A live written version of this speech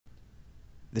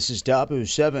This is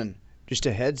Dabu7. Just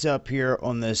a heads up here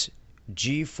on this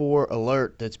G4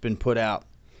 alert that's been put out.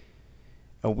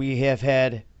 We have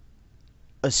had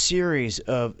a series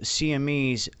of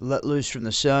CMEs let loose from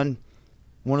the sun.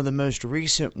 One of the most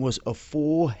recent was a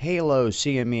full halo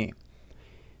CME.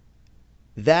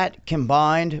 That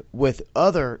combined with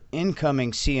other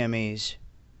incoming CMEs,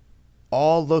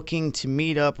 all looking to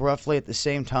meet up roughly at the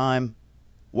same time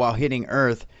while hitting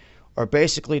Earth, are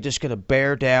basically just going to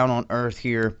bear down on Earth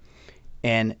here,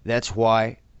 and that's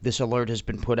why this alert has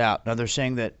been put out. Now, they're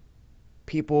saying that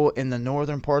people in the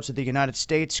northern parts of the United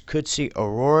States could see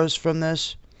auroras from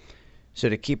this, so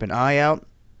to keep an eye out.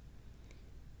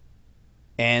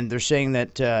 And they're saying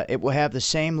that it will have the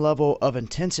same level of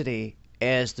intensity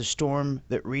as the storm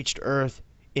that reached Earth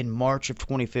in March of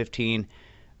 2015,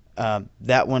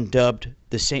 that one dubbed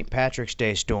the St. Patrick's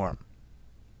Day storm.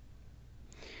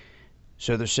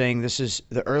 So they're saying this is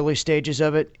the early stages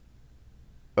of it.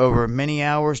 Over many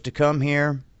hours to come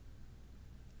here,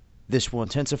 this will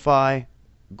intensify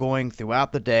going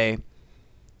throughout the day,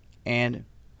 and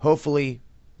hopefully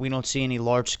we don't see any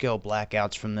large-scale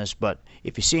blackouts from this. But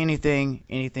if you see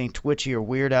anything twitchy or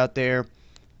weird out there,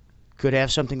 could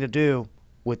have something to do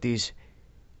with these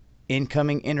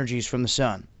incoming energies from the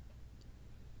sun.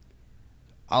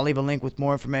 I'll leave a link with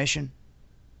more information.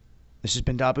 This has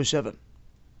been Dabu7.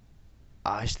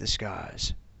 Eyes to the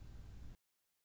skies.